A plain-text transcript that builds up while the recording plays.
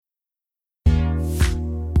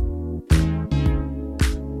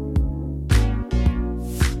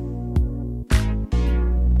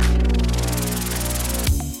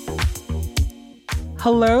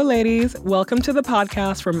Hello, ladies. Welcome to the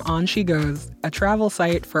podcast from On She Goes, a travel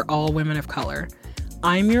site for all women of color.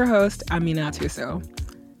 I'm your host, Amina Tuso.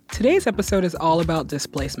 Today's episode is all about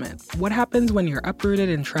displacement. What happens when you're uprooted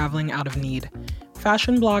and traveling out of need?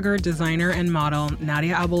 Fashion blogger, designer, and model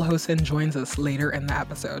Nadia Abulhossein joins us later in the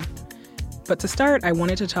episode. But to start, I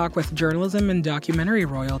wanted to talk with journalism and documentary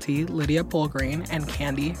royalty Lydia Polgreen and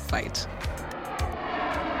Candy Fite.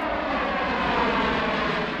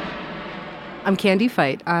 I'm Candy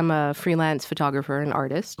Fite. I'm a freelance photographer and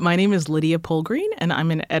artist. My name is Lydia Polgreen, and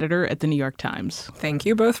I'm an editor at The New York Times. Thank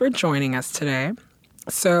you both for joining us today.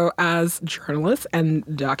 So as journalists and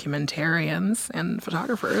documentarians and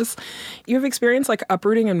photographers, you have experienced like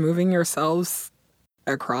uprooting and moving yourselves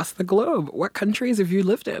across the globe. What countries have you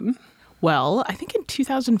lived in? Well, I think in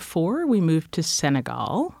 2004, we moved to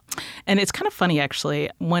Senegal. And it's kind of funny,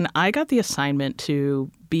 actually. When I got the assignment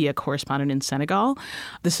to be a correspondent in Senegal,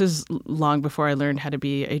 this is long before I learned how to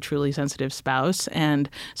be a truly sensitive spouse.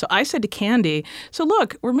 And so I said to Candy, so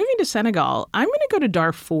look, we're moving to Senegal. I'm going to go to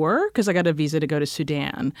Darfur because I got a visa to go to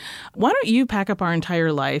Sudan. Why don't you pack up our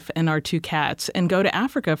entire life and our 2 cats and go to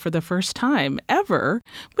Africa for the first time ever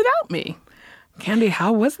without me? Candy,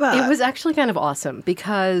 how was that? It was actually kind of awesome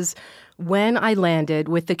because when I landed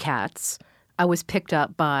with the cats, I was picked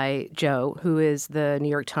up by Joe, who is the New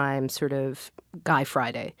York Times sort of Guy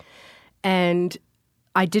Friday. And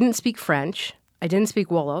I didn't speak French. I didn't speak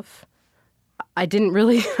Wolof. I didn't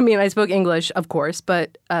really, I spoke English, of course,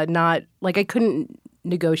 but not, like I couldn't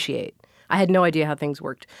negotiate. I had no idea how things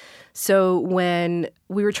worked. So when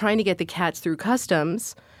we were trying to get the cats through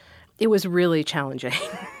customs, it was really challenging.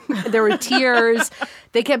 There were tears.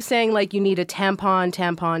 They kept saying, like, you need a tampon,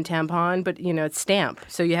 but, it's stamp.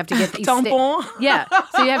 So you have to get... Tampon? Yeah.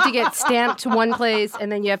 So you have to get stamped to one place,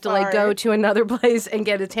 and then you have to, go to another place and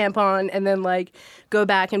get a tampon, and then, go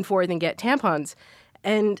back and forth and get tampons.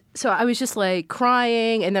 And so I was just,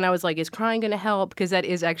 crying, and then I was like, is crying going to help? Because that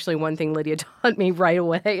is actually one thing Lydia taught me right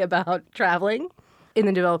away about traveling in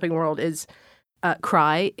the developing world is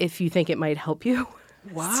cry if you think it might help you.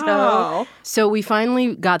 Wow. So we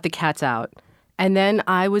finally got the cats out. And then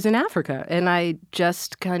I was in Africa and I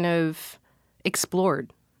just kind of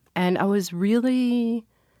explored. And I was really,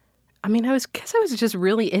 I was just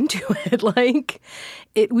really into it.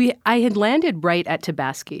 I had landed right at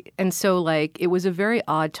Tabaski. And so it was a very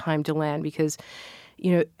odd time to land because,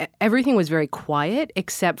 everything was very quiet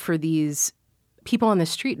except for these people on the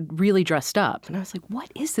street really dressed up. And I was like,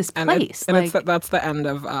 what is this place? That's the end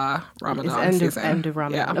of Ramadan season. End of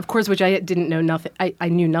Ramadan. Yeah. Of course, which I didn't know nothing. I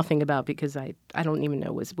knew nothing about because I don't even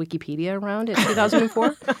know, was Wikipedia around in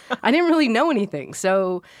 2004? I didn't really know anything.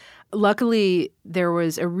 So luckily, there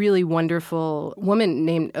was a really wonderful woman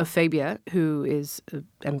named Ophabia, who is, a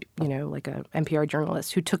NPR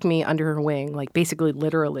journalist, who took me under her wing, basically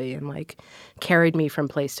literally, and carried me from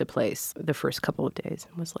place to place the first couple of days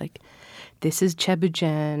and was like, this is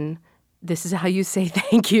Chebujen. This is how you say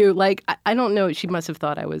thank you. I don't know. She must have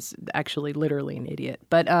thought I was actually literally an idiot.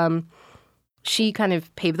 But she kind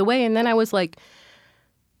of paved the way. And then I was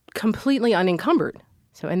completely unencumbered.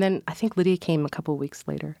 So, and then I think Lydia came a couple of weeks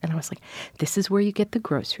later. And I was like, this is where you get the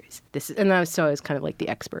groceries. I was kind of the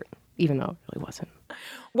expert, even though it really wasn't.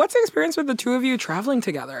 What's the experience with the two of you traveling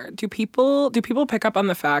together? Do people pick up on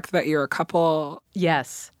the fact that you're a couple?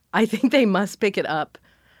 Yes. I think they must pick it up.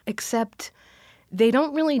 Except they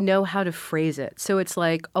don't really know how to phrase it. So it's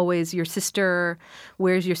always your sister,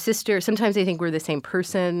 where's your sister? Sometimes they think we're the same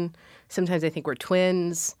person. Sometimes they think we're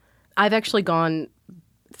twins. I've actually gone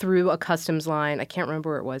through a customs line. I can't remember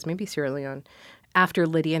where it was, maybe Sierra Leone, after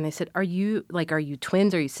Lydia. And they said, are you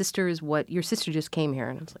twins? Are you sisters? What? Your sister just came here.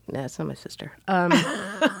 And I was like, nah, it's not my sister.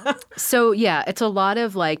 So yeah, it's a lot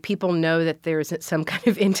of people know that there's some kind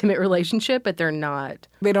of intimate relationship, but they're not.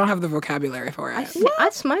 They don't have the vocabulary for it.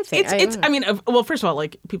 That's my thing. Well, first of all,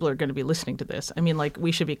 people are going to be listening to this.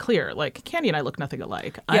 We should be clear. Candy and I look nothing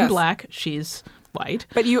alike. I'm black. She's white.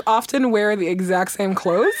 But you often wear the exact same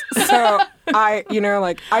clothes. So I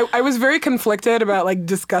was very conflicted about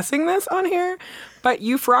discussing this on here. But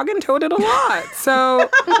you frog and toad it a lot. So,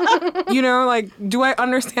 do I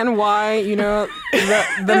understand why, the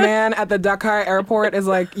man at the Dakar airport is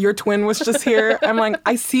your twin was just here? I'm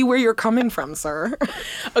I see where you're coming from, sir.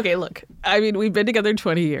 Okay, look, we've been together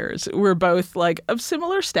 20 years. We're both of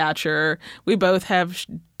similar stature. We both have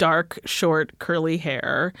dark, short, curly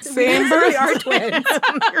hair. Same birth. We are twins.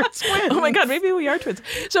 You're twins. Oh my God, maybe we are twins.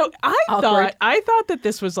 So I thought that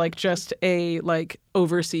this was just a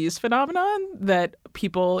overseas phenomenon that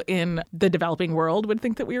people in the developing world would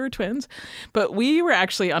think that we were twins. But we were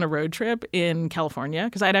actually on a road trip in California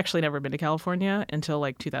because I'd actually never been to California until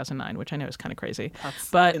like 2009, which I know is kind of crazy.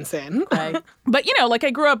 That's insane. But, you know, like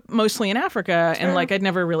I grew up mostly in Africa and like I'd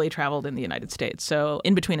never really traveled in the United States. So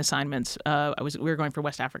in between assignments, we were going from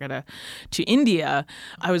West Africa to India.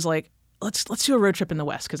 I was like, let's do a road trip in the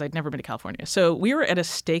West because I'd never been to California. So we were at a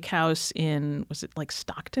steakhouse in, was it like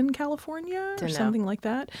Stockton, California or something like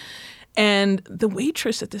that? And the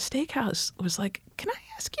waitress at the steakhouse was like, can I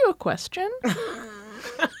ask you a question? Are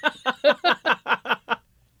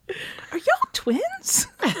y'all twins?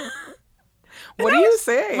 What do you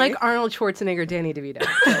say? Like Arnold Schwarzenegger, Danny DeVito.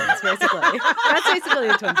 Twins, basically. That's basically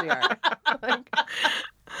the twins we are.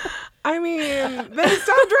 I mean, then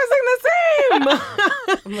stop dressing the same.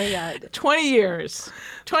 Oh my God. 20 years.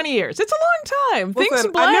 20 years. It's a long time. Listen,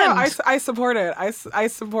 Things blend. I know. I support it. I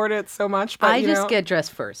support it so much. But, I just get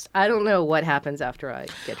dressed first. I don't know what happens after I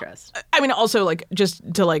get dressed. I mean, also, like, just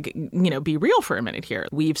to, like, you know, be real for a minute here.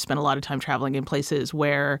 We've spent a lot of time traveling in places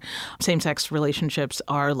where same-sex relationships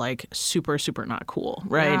are, like, super, super not cool,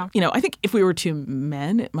 right? Yeah. You know, I think if we were two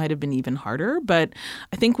men, it might have been even harder. But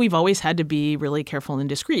I think we've always had to be really careful and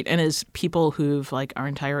discreet. And as people who've, like, our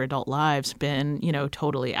entire adult lives been, you know,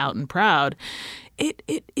 totally out and proud,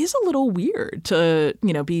 it is a little weird to,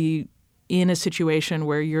 you know, be in a situation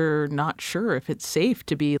where you're not sure if it's safe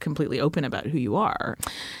to be completely open about who you are.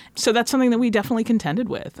 So that's something that we definitely contended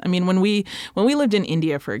with. I mean, when we lived in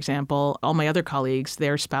India, for example, all my other colleagues,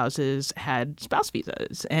 their spouses had spouse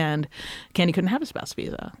visas, and Candy couldn't have a spouse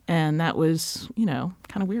visa. And that was, you know,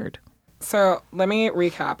 kind of weird. So let me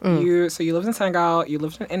recap. You lived in Senegal, you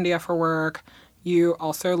lived in India for work, you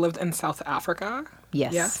also lived in South Africa?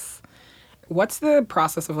 Yes. Yes. What's the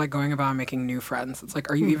process of like going about making new friends? It's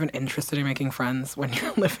like, are you even interested in making friends when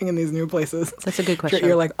you're living in these new places? That's a good question.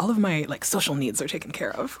 You're like, all of my like social needs are taken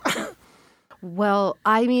care of. Well,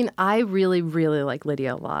 I mean, I really, really like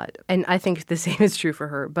Lydia a lot. And I think the same is true for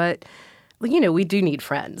her. But, you know, we do need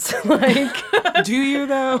friends. Like, do you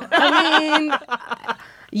though? I mean,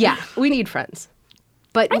 yeah, we need friends.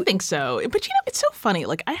 But I think so. But, you know, it's so funny.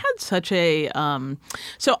 Like, I had such a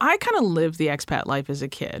so I kind of lived the expat life as a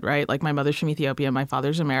kid, right? Like, my mother's from Ethiopia. My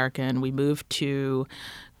father's American. We moved to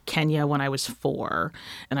Kenya when I was 4.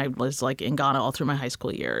 And I was, like, in Ghana all through my high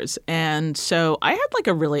school years. And so I had, like,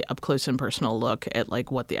 a really up-close and personal look at,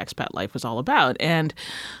 like, what the expat life was all about. And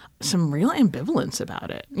some real ambivalence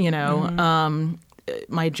about it, you know? Mm-hmm.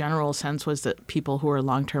 My general sense was that people who were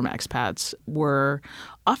long-term expats were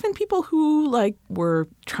often people who like were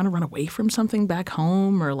trying to run away from something back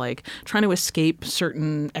home or like trying to escape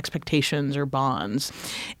certain expectations or bonds.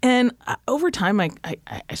 And over time, I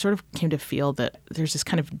sort of came to feel that there's this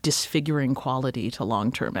kind of disfiguring quality to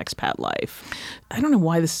long-term expat life. I don't know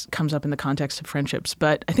why this comes up in the context of friendships,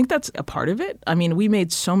 but I think that's a part of it. I mean, we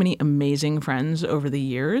made so many amazing friends over the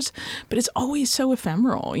years, but it's always so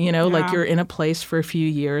ephemeral, you know, like you're in a place for a few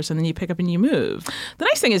years and then you pick up and you move. The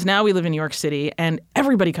nice thing is now we live in New York City and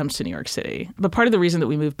everybody comes to New York City. But part of the reason that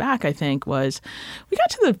we moved back, I think, was we got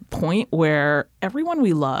to the point where everyone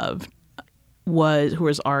we loved who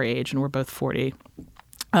was our age, and we're both 40.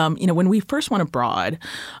 You know, when we first went abroad,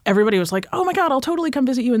 everybody was like, oh my God, I'll totally come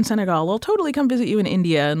visit you in Senegal. I'll totally come visit you in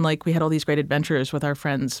India. And like we had all these great adventures with our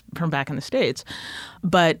friends from back in the States.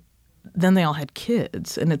 But then they all had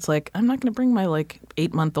kids. And it's like, I'm not going to bring my like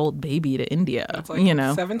 8-month-old baby to India. It's like, you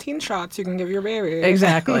know, 17 shots you can give your baby.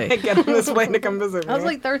 Exactly. Get on this plane to come visit me. I was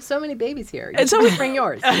like, there are so many babies here. And so we bring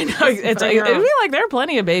yours. I know. It'd be like there are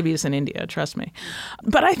plenty of babies in India, trust me.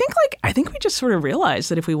 But I think we just sort of realized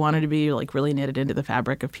that if we wanted to be like really knitted into the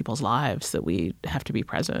fabric of people's lives, that we have to be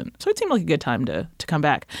present. So it seemed like a good time to come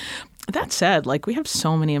back. That said, like we have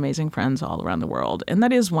so many amazing friends all around the world. And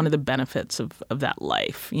that is one of the benefits of that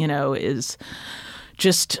life, you know, is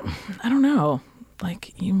just, I don't know,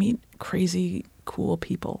 like you meet crazy, cool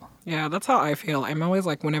people. Yeah, that's how I feel. I'm always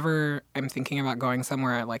like, whenever I'm thinking about going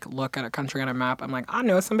somewhere, I like look at a country on a map. I'm like, I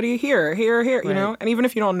know somebody here, right. you know? And even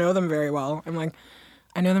if you don't know them very well, I'm like,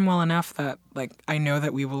 I know them well enough that like I know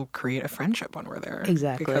that we will create a friendship when we're there.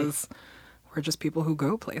 Exactly. Because we're just people who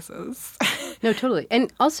go places. No, totally.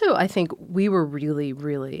 And also, I think we were really,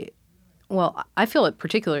 really, well, I feel it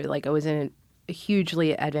particularly like I was in a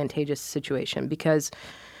hugely advantageous situation because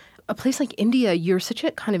a place like India, you're such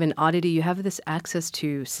a kind of an oddity. You have this access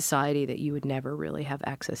to society that you would never really have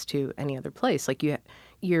access to any other place. Like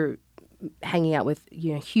you're hanging out with,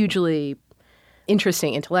 you know, hugely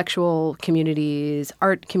interesting intellectual communities,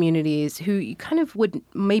 art communities who you kind of would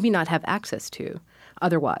maybe not have access to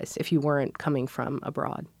otherwise if you weren't coming from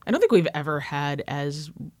abroad. I don't think we've ever had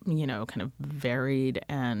as, kind of varied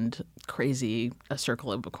and crazy a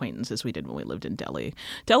circle of acquaintances as we did when we lived in Delhi.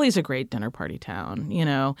 Delhi's a great dinner party town,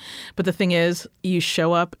 but the thing is, you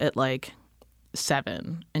show up at like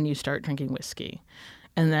 7 and you start drinking whiskey.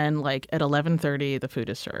 And then like at 11:30, the food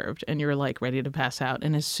is served and you're like ready to pass out.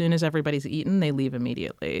 And as soon as everybody's eaten, they leave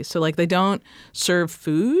immediately. So like they don't serve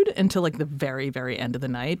food until like the very, very end of the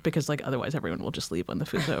night because like otherwise everyone will just leave when the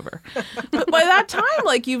food's over. But by that time,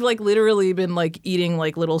 like you've like literally been like eating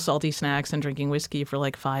like little salty snacks and drinking whiskey for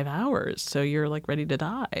like 5 hours. So you're like ready to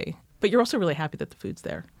die. But you're also really happy that the food's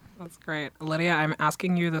there. That's great. Lydia, I'm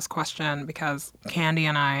asking you this question because Candy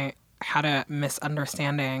and I had a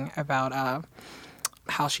misunderstanding about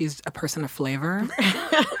how she's a person of flavor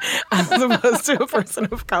as opposed to a person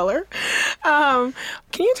of color. Can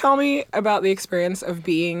you tell me about the experience of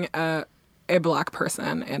being a Black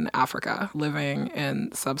person in Africa, living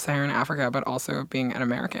in sub-Saharan Africa, but also being an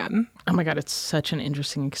American? Oh my God, it's such an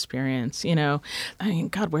interesting experience.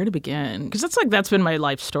 God, where to begin? Because that's been my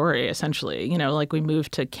life story, essentially. Like we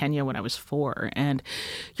moved to Kenya when I was 4, and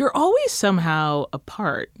you're always somehow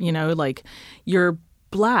apart, like you're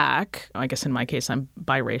Black. I guess in my case, I'm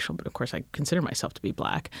biracial, but of course I consider myself to be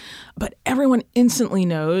Black. But everyone instantly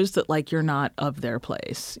knows that like you're not of their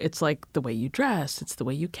place. It's like the way you dress, it's the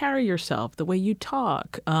way you carry yourself, the way you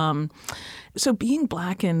talk. So being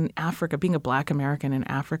Black in Africa, being a Black American in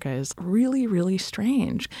Africa is really, really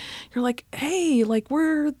strange. You're like, hey, like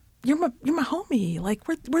you're my homie. Like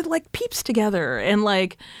we're like peeps together, and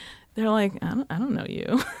like. They're like, I don't know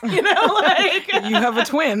you. Like you have a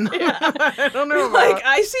twin. Yeah. I don't know. Like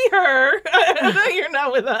I see her. You're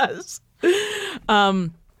not with us.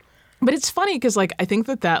 But it's funny because, like, I think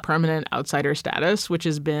that permanent outsider status, which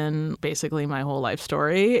has been basically my whole life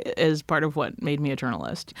story, is part of what made me a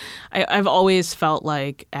journalist. I've always felt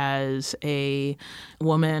like, as a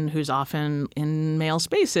woman who's often in male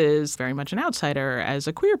spaces, very much an outsider, as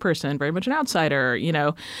a queer person, very much an outsider,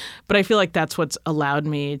 But I feel like that's what's allowed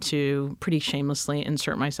me to pretty shamelessly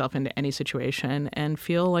insert myself into any situation and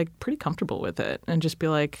feel, like, pretty comfortable with it and just be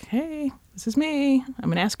like, hey, this is me. I'm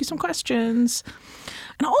going to ask you some questions.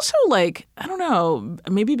 And also, like, I don't know,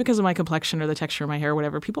 maybe because of my complexion or the texture of my hair or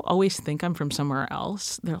whatever, people always think I'm from somewhere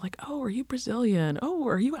else. They're like, oh, are you Brazilian? Oh,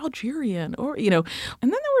 are you Algerian? Or, And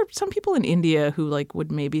then there were some people in India who, like,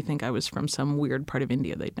 would maybe think I was from some weird part of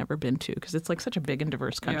India they'd never been to because it's, like, such a big and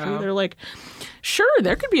diverse country. Yeah. They're like, sure,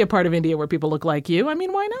 there could be a part of India where people look like you. I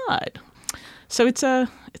mean, why not? So it's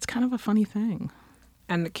kind of a funny thing.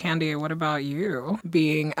 And Candy, what about you?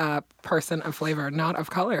 Being a person of flavor, not of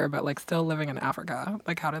color, but like still living in Africa.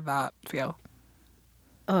 Like, how did that feel?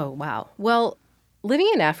 Oh, wow. Well,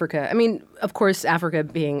 living in Africa, I mean, of course, Africa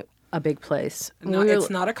being a big place. No, it's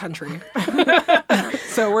not a country.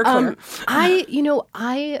 So we're clear.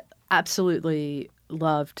 I absolutely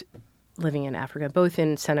loved living in Africa, both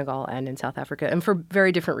in Senegal and in South Africa, and for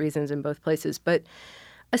very different reasons in both places. But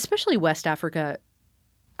especially West Africa,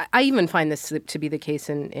 I even find this to be the case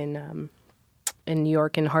in New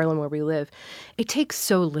York, in Harlem, where we live. It takes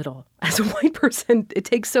so little. As a white person, it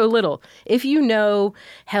takes so little. If you know,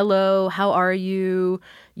 hello, how are you?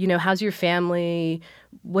 How's your family?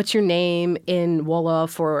 What's your name in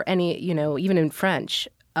Wolof or any, even in French,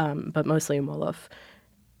 but mostly in Wolof.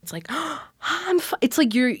 It's like, it's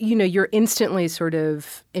like you're instantly sort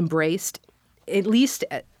of embraced, at least,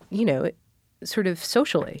 sort of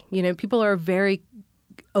socially. People are very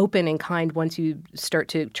open and kind once you start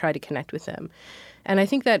to try to connect with them. And I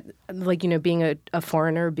think that, like, being a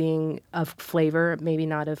foreigner, being of flavor, maybe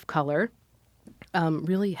not of color,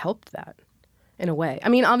 really helped that in a way. I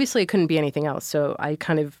mean, obviously it couldn't be anything else. So I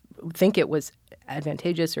kind of think it was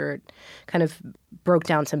advantageous, or it kind of broke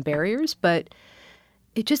down some barriers, but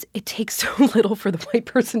it takes so little for the white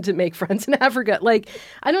person to make friends in Africa. Like,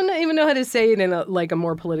 I don't even know how to say it in a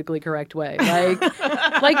more politically correct way.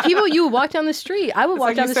 Like people, you would walk down the street. I would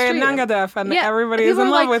walk down the street. You say Nangadef, and everybody is in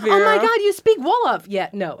love with you. Oh my God, you speak Wolof. Yeah,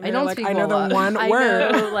 no, I don't speak Wolof. I know the one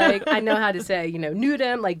word. I know how to say,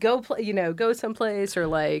 Nudem, like go someplace, or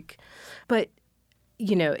like, but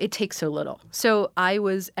it takes so little. So I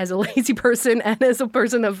was, as a lazy person and as a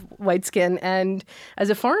person of white skin and as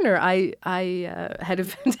a foreigner, I had a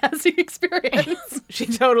fantastic experience. She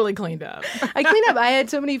totally cleaned up. I cleaned up. I had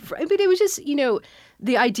so many friends, but it was just,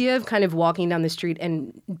 the idea of kind of walking down the street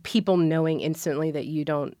and people knowing instantly that you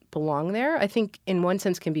don't belong there, I think in one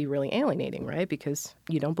sense can be really alienating, right? Because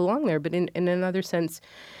you don't belong there. But in another sense,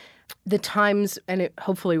 the times, and it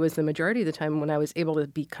hopefully was the majority of the time, when I was able to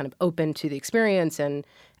be kind of open to the experience and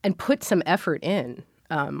put some effort in,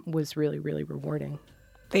 was really, really rewarding.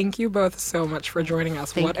 Thank you both so much for joining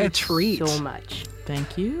us. What a treat. Thank you so much.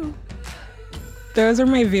 Thank you. Those are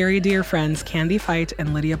my very dear friends, Candy Fite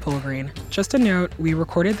and Lydia Polgreen. Just a note, we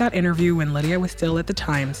recorded that interview when Lydia was still at the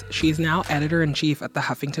Times. She's now editor-in-chief at the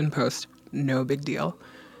Huffington Post. No big deal.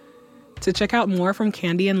 To check out more from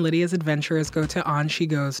Candy and Lydia's adventures, go to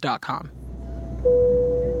onshegoes.com.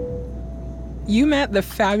 You met the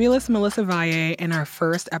fabulous Melissa Valle in our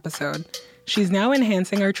first episode. She's now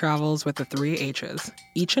enhancing our travels with the 3 H's.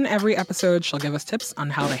 Each and every episode, she'll give us tips on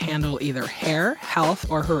how to handle either hair, health,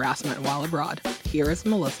 or harassment while abroad. Here is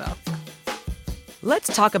Melissa.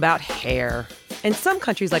 Let's talk about hair. In some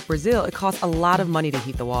countries like Brazil, it costs a lot of money to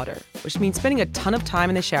heat the water, which means spending a ton of time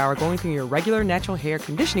in the shower going through your regular natural hair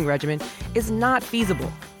conditioning regimen is not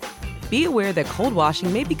feasible. Be aware that cold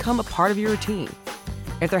washing may become a part of your routine.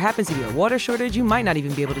 If there happens to be a water shortage, you might not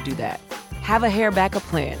even be able to do that. Have a hair backup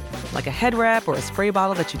plan, like a head wrap or a spray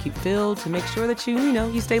bottle that you keep filled to make sure that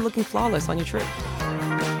you stay looking flawless on your trip.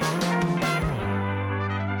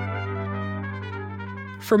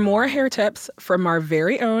 For more hair tips from our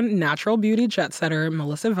very own natural beauty jet setter,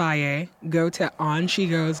 Melissa Valle, go to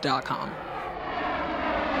onshegoes.com.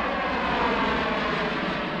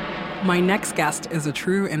 My next guest is a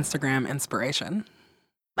true Instagram inspiration.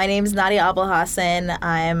 My name is Nadia Abulhassan.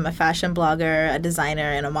 I'm a fashion blogger, a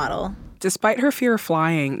designer, and a model. Despite her fear of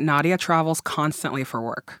flying, Nadia travels constantly for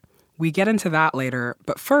work. We get into that later,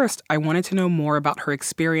 but first, I wanted to know more about her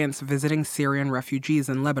experience visiting Syrian refugees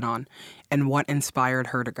in Lebanon and what inspired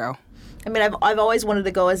her to go. I mean, I've always wanted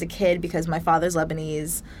to go as a kid because my father's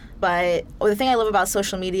Lebanese, but the thing I love about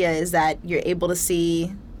social media is that you're able to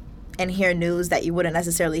see and hear news that you wouldn't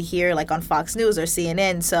necessarily hear, like on Fox News or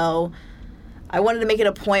CNN, so I wanted to make it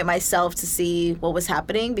a point myself to see what was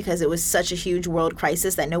happening because it was such a huge world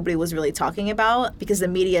crisis that nobody was really talking about because the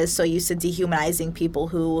media is so used to dehumanizing people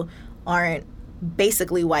who aren't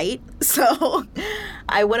basically white. So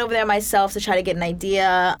I went over there myself to try to get an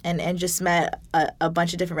idea and just met a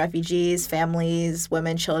bunch of different refugees, families,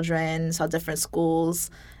 women, children, saw different schools,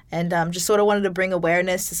 and just sort of wanted to bring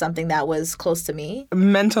awareness to something that was close to me.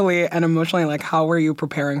 Mentally and emotionally, like, how were you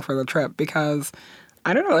preparing for the trip? Because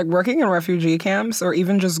I don't know, like working in refugee camps or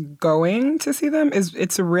even just going to see them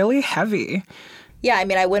it's really heavy. Yeah, I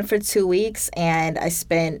mean, I went for 2 weeks and I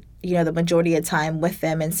spent, the majority of time with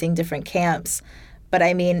them and seeing different camps. But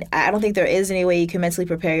I mean, I don't think there is any way you can mentally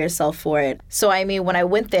prepare yourself for it. So I mean, when I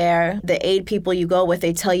went there, the aid people you go with,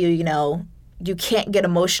 they tell you, you can't get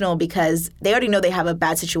emotional because they already know they have a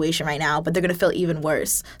bad situation right now, but they're going to feel even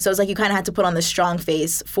worse. So it's like you kind of have to put on this strong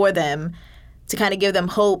face for them to kind of give them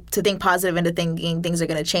hope, to think positive into thinking things are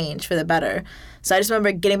going to change for the better. So I just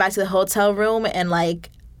remember getting back to the hotel room and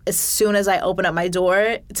like as soon as I opened up my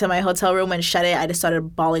door to my hotel room and shut it, I just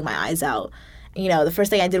started bawling my eyes out. The first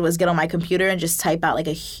thing I did was get on my computer and just type out like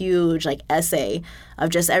a huge like essay of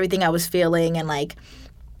just everything I was feeling and like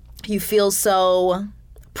you feel so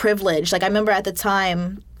privileged. Like I remember at the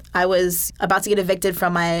time I was about to get evicted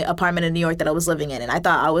from my apartment in New York that I was living in, and I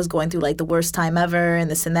thought I was going through like the worst time ever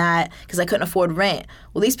and this and that because I couldn't afford rent.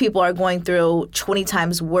 Well, these people are going through 20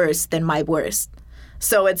 times worse than my worst.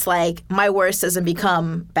 So it's like my worst doesn't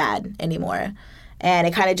become bad anymore. And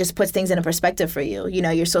it kind of just puts things into perspective for you.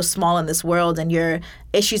 You're so small in this world and your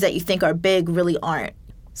issues that you think are big really aren't.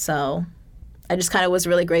 So I just kind of was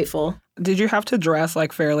really grateful. Did you have to dress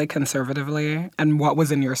like fairly conservatively? And what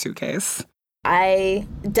was in your suitcase? I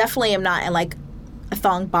definitely am not in like a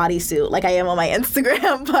thong bodysuit like I am on my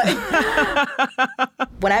Instagram, but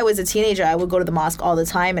when I was a teenager, I would go to the mosque all the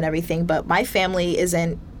time and everything, but my family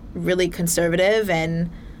isn't really conservative,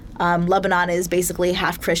 and Lebanon is basically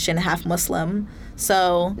half Christian, half Muslim.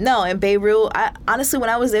 So, no, in Beirut, honestly, when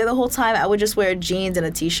I was there the whole time, I would just wear jeans and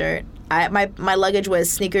a T-shirt. My luggage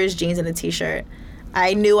was sneakers, jeans, and a T-shirt.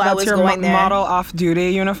 I knew I was going there. That's your model off-duty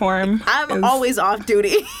uniform? I'm always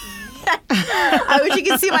off-duty. I wish you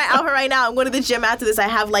could see my outfit right now. I'm going to the gym after this. I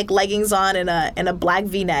have like leggings on and a black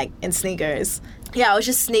V-neck and sneakers. Yeah, it was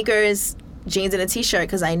just sneakers, jeans, and a T-shirt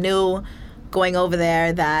because I knew going over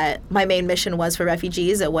there that my main mission was for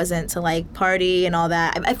refugees. It wasn't to like party and all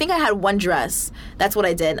that. I think I had one dress. That's what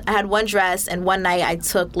I did. I had one dress, and one night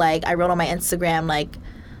I wrote on my Instagram like,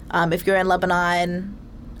 if you're in Lebanon,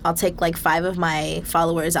 I'll take like 5 of my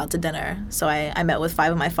followers out to dinner. So I met with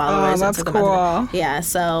 5 of my followers. Oh, that's cool. Yeah,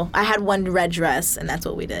 so I had one red dress, and that's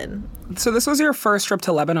what we did. So this was your first trip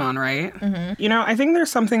to Lebanon, right? Mm-hmm. I think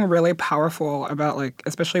there's something really powerful about, like,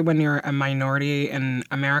 especially when you're a minority in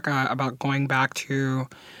America, about going back to,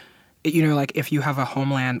 like if you have a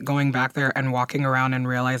homeland, going back there and walking around and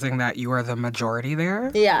realizing that you are the majority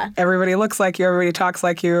there. Yeah. Everybody looks like you, everybody talks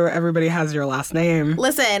like you, everybody has your last name.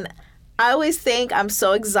 Listen, I always think I'm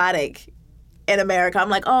so exotic in America. I'm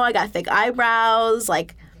like, oh, I got thick eyebrows,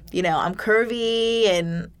 like, you know, I'm curvy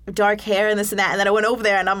and dark hair and this and that. And then I went over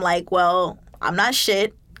there and I'm like, well, I'm not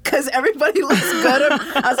shit because everybody looks good.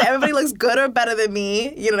 I was like, everybody looks good or better than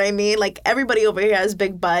me. You know what I mean? Like, everybody over here has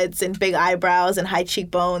big butts and big eyebrows and high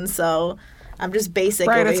cheekbones. So I'm just basic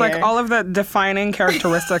right, over it's here. like all of the defining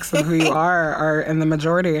characteristics of who you are in the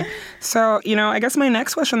majority. So, you know, I guess my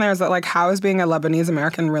next question there is that, like, how has being a Lebanese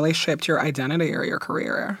American really shaped your identity or your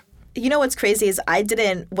career? You know what's crazy is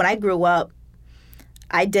when I grew up,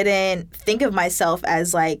 I didn't think of myself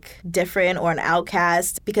as, like, different or an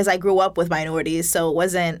outcast because I grew up with minorities, so it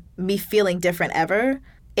wasn't me feeling different ever.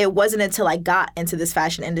 It wasn't until I got into this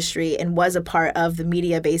fashion industry and was a part of the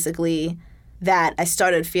media, basically, that I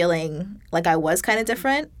started feeling like I was kind of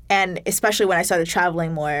different. And especially when I started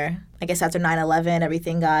traveling more, I guess after 9/11,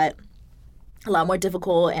 everything got a lot more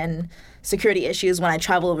difficult, and security issues when I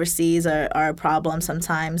travel overseas are a problem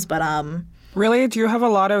sometimes. But Really? Do you have a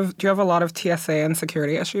lot of TSA and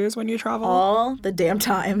security issues when you travel? all the damn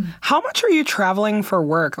time. How much are you traveling for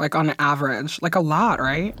work, like on average? Like a lot,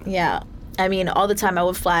 right? Yeah. I mean, all the time I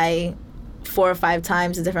would fly 4 or 5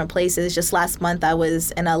 times to different places. Just last month I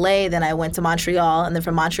was in LA, then I went to Montreal, and then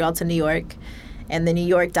from Montreal to New York, and then New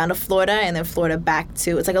York down to Florida, and then Florida back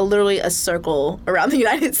to, it's like literally a circle around the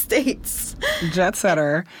United States. Jet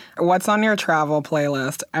setter. What's on your travel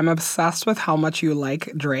playlist? I'm obsessed with how much you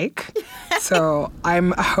like Drake. So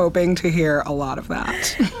I'm hoping to hear a lot of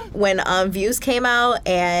that. When Views came out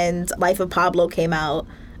and Life of Pablo came out,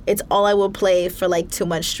 it's all I would play for like 2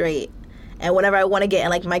 months straight. And whenever I want to get in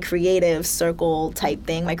like my creative circle type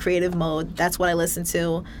thing, my creative mode, that's what I listen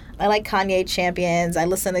to. I like Kanye Champions. I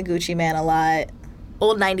listen to Gucci Mane a lot.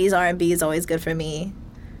 Old 90s R&B is always good for me.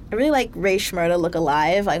 I really like Ray Shmurda, Look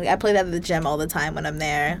Alive. I play that at the gym all the time when I'm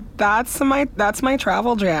there. That's my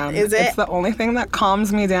travel jam. Is it? It's the only thing that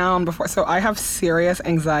calms me down before. So I have serious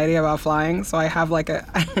anxiety about flying. So I have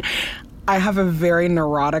I have a very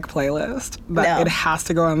neurotic playlist that it has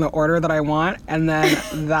to go in the order that I want. And then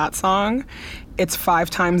that song, it's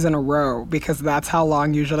 5 times in a row because that's how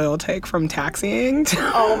long usually it'll take from taxiing to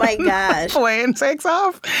Oh my gosh. plane takes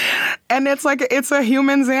off. And it's like, it's a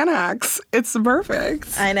human Xanax. It's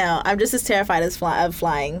perfect. I know. I'm just as terrified of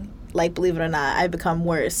flying. Like, believe it or not, I've become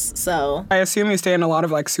worse. So I assume you stay in a lot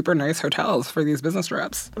of like super nice hotels for these business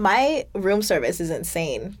trips. my room service is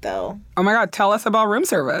insane, though. Oh my God, tell us about room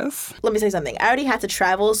service. Let me say something. I already had to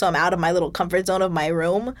travel, so I'm out of my little comfort zone of my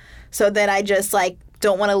room. So then I just like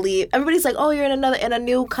don't want to leave. Everybody's like, "Oh, you're in a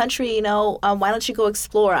new country, you know? Why don't you go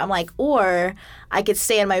explore?" I'm like, or I could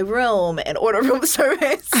stay in my room and order room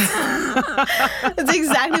service. It's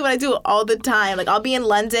exactly what I do all the time. Like, I'll be in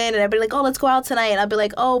London and everybody's like, "Oh, let's go out tonight," and I'll be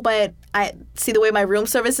like, "Oh, but I see the way my room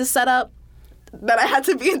service is set up that I had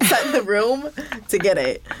to be inside the room to get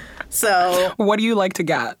it." So What do you like to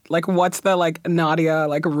get? Like, what's the like Nadia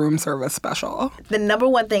like room service special? the number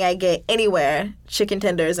one thing I get anywhere, chicken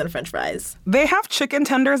tenders and French fries. They have chicken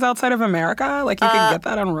tenders outside of America? Like, you can get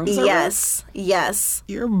that on room service? Yes.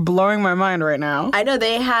 You're blowing my mind right now. I know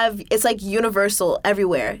they have, it's like universal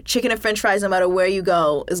everywhere. Chicken and French fries, no matter where you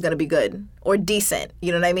go, is going to be good or decent.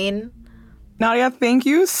 You know what I mean? Nadia, thank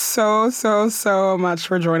you so much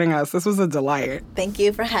for joining us. This was a delight. Thank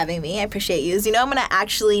you for having me. I appreciate you. You know, I'm going to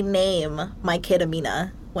actually name my kid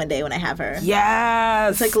Amina one day when I have her.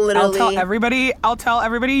 Yes. It's like literally. I'll tell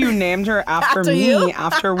everybody you named her after me you?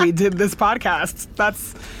 after we did this podcast.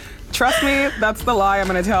 Trust me, that's the lie I'm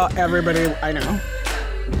going to tell everybody I know.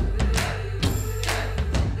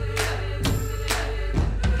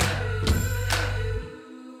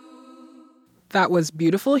 That was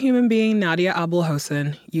beautiful human being Nadia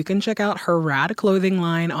Abulhosn. You can check out her rad clothing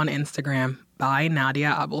line on Instagram by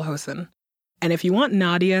Nadia Abulhosn. And if you want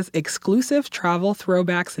Nadia's exclusive travel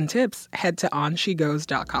throwbacks and tips, head to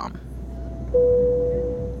onshegoes.com.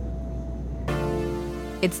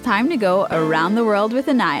 It's time to go around the world with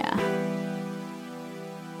Anaya.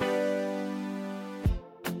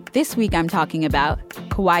 This week I'm talking about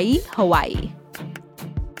Kauai, Hawaii.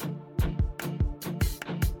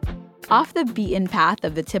 Off the beaten path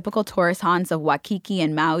of the typical tourist haunts of Waikiki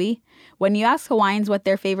and Maui, when you ask Hawaiians what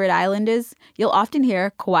their favorite island is, you'll often hear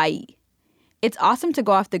Kauai. It's awesome to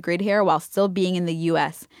go off the grid here while still being in the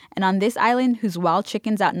U.S., and on this island whose wild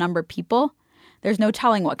chickens outnumber people, there's no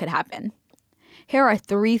telling what could happen. Here are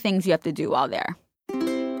 3 things you have to do while there.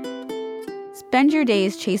 Spend your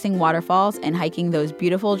days chasing waterfalls and hiking those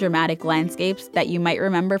beautiful dramatic landscapes that you might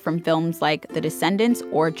remember from films like The Descendants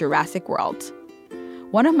or Jurassic World.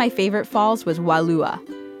 One of my favorite falls was Walua.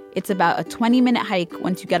 It's about a 20-minute hike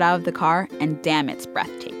once you get out of the car, and damn, it's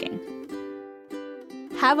breathtaking.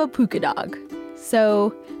 have a puka dog.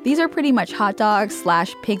 So these are pretty much hot dogs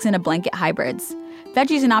 / pigs in a blanket hybrids.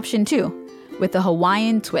 Veggie's an option too, with a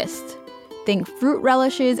Hawaiian twist. Think fruit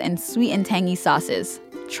relishes and sweet and tangy sauces.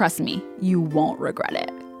 Trust me, you won't regret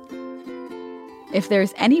it. If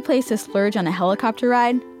there's any place to splurge on a helicopter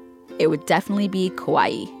ride, it would definitely be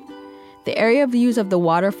Kauai. The area views of the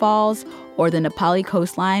waterfalls or the Nepali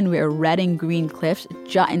coastline where red and green cliffs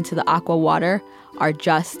jut into the aqua water are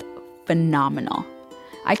just phenomenal.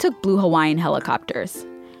 I took Blue Hawaiian helicopters.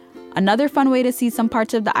 Another fun way to see some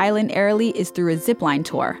parts of the island aerially is through a zipline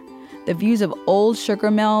tour. The views of old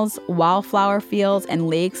sugar mills, wildflower fields, and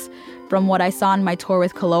lakes from what I saw on my tour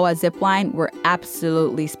with Kaloa Zipline were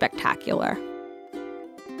absolutely spectacular.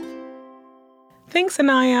 Thanks,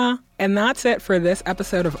 Anaya. And that's it for this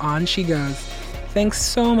episode of On She Goes. Thanks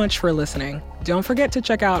so much for listening. Don't forget to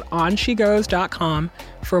check out onshegoes.com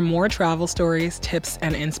for more travel stories, tips,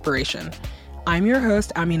 and inspiration. I'm your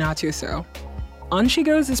host, Aminatou Sow. On She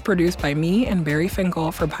Goes is produced by me and Barry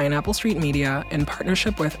Finkel for Pineapple Street Media in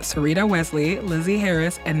partnership with Sarita Wesley, Lizzie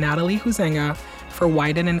Harris, and Natalie Huzenga for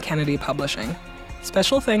Wyden and Kennedy Publishing.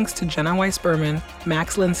 Special thanks to Jenna Weiss-Berman,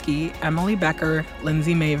 Max Linsky, Emily Becker,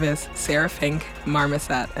 Lindsay Mavis, Sarah Fink,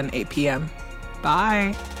 Marmoset, and 8PM.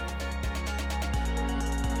 Bye!